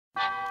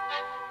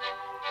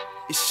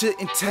It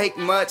shouldn't take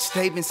much,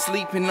 they've been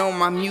sleeping on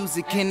my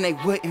music and they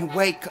wouldn't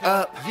wake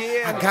up.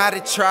 I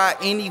gotta try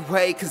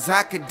anyway, cause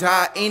I could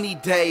die any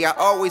day. I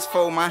always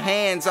fold my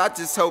hands, I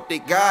just hope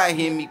that God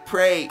hear me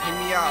pray. Hear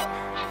me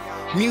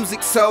out.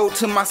 Music sold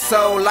to my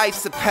soul,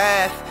 life's a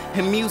path,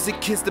 and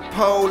music is the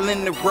pole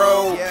in the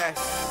road.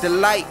 The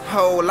light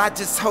pole, I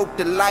just hope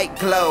the light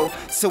glow,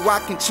 so I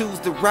can choose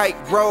the right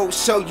road,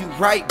 show you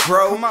right,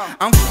 bro.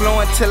 I'm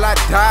flowing till I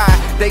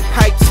die, they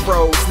pipes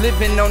froze,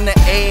 living on the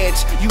edge.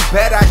 You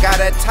bet I got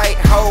a tight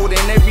hold,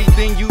 and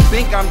everything you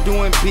think I'm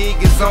doing big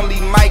is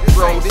only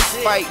micro. This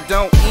fight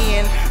don't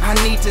end, I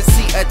need to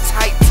see a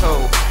tight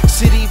toe.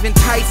 Shit, even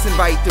Tyson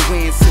bite the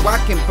wind, so I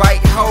can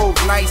bite hold.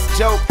 Nice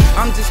joke,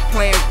 I'm just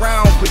playing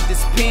around with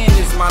this pen,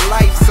 is my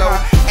life, so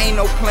ain't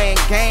no playing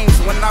games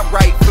when I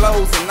write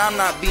flows. And I'm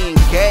not being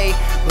gay,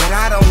 but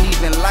I don't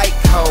even like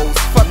hoes.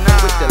 Fuck me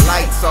with the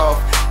lights off.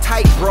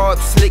 Tight broad,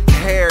 slick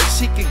hair,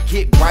 she could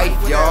get wife,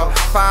 y'all.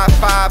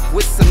 5'5"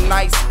 with some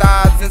nice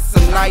thighs and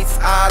some nice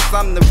eyes.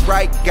 I'm the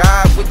right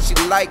guy, what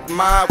you like,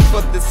 ma?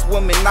 For this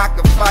woman I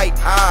could fight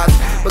odds,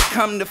 but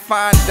come to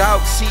find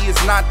out she is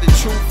not the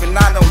truth, and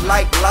I don't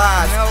like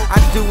lies. I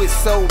do it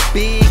so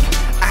big,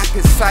 I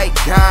could sight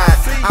God.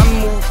 I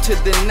move to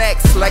the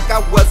next like I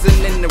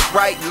wasn't in the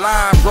right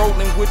line.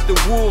 Rolling with the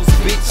wolves,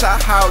 bitch,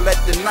 I howl at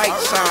the night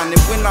shine.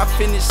 And when I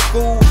finish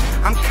school,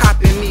 I'm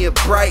copping me a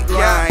bright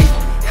line.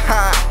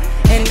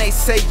 And they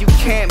say you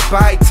can't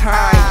buy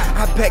time,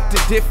 I beg to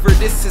differ,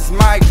 this is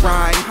my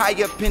rhyme.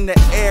 High up in the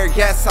air,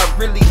 yes, I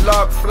really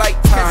log flight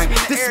time.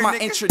 This is my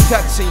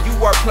introduction,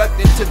 you are plugged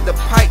into the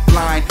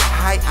pipeline.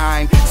 Hi,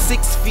 I'm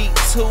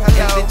 6'2",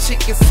 and the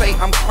chickens say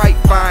I'm quite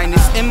fine.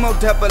 It's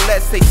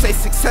M-O-S-S, they say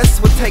success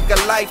will take a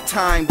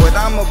lifetime, but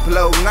I'ma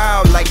blow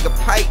now like a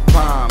pipe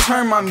bomb.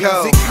 Turn my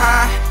music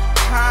high,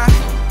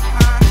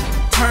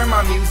 turn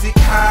my music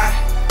high,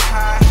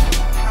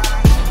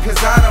 cause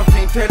I don't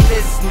think they're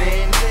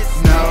listening.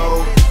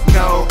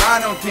 No, I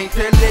don't think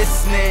they're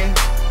listening.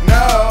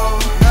 No,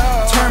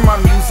 turn my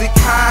music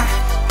high,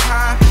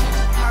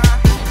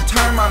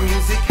 turn my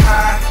music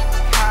high,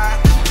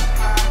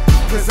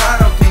 cause I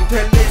don't think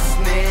they're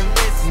listening.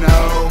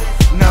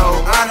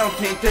 No, I don't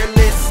think they're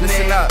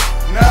listening.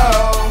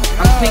 No,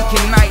 I'm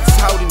thinking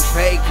nights out in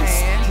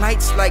Vegas,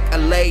 lights like a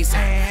laser.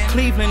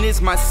 Cleveland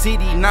is my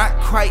city, not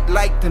quite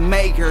like the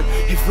mayor.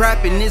 If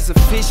rapping is a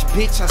fish,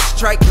 bitch, I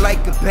strike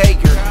like a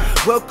beggar.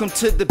 Welcome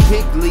to the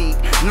big league,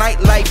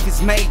 nightlife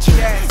is major.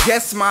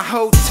 Yes, my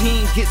whole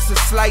team gets a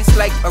slice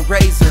like a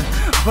razor.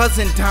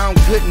 Buzzing down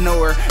good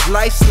nor,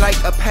 life's like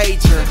a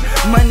pager.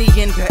 Money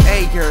in the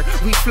air,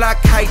 we fly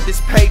kite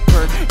this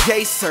paper.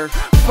 Yay sir,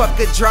 fuck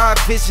a dry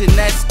vision,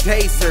 that's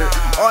dazer.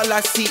 All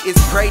I see is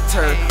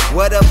greater,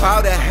 what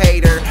about a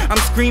hater? I'm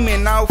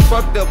screaming out,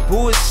 fuck the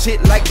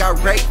bullshit like I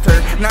raped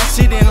her. Now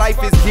shit in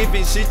life is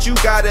giving shit, you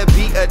gotta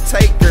be a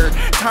taker.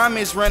 Time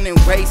is running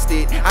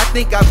wasted, I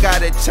think I've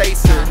got a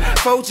chaser.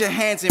 Fold your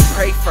hands and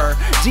pray for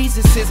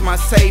Jesus is my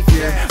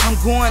savior. I'm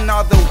going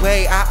all the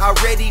way, I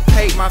already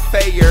paid my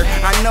fare.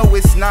 I know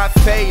it's not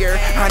fair,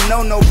 I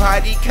know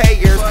nobody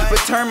cares, but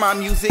turn my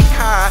music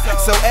high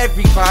so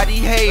everybody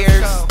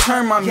hears.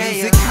 Turn my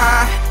music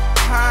high,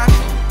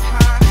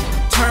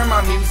 turn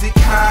my music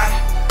high,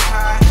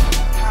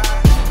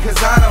 cause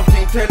I don't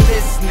think they're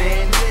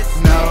listening.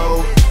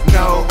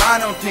 No, I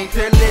don't think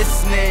they're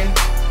listening.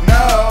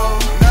 No,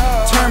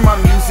 turn my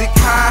music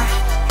high,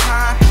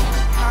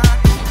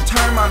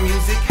 turn my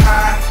music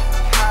high,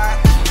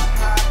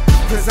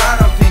 cause I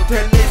don't think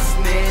they're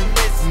listening.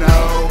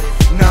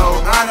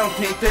 No, I don't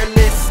think they're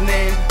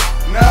listening.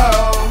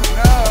 No.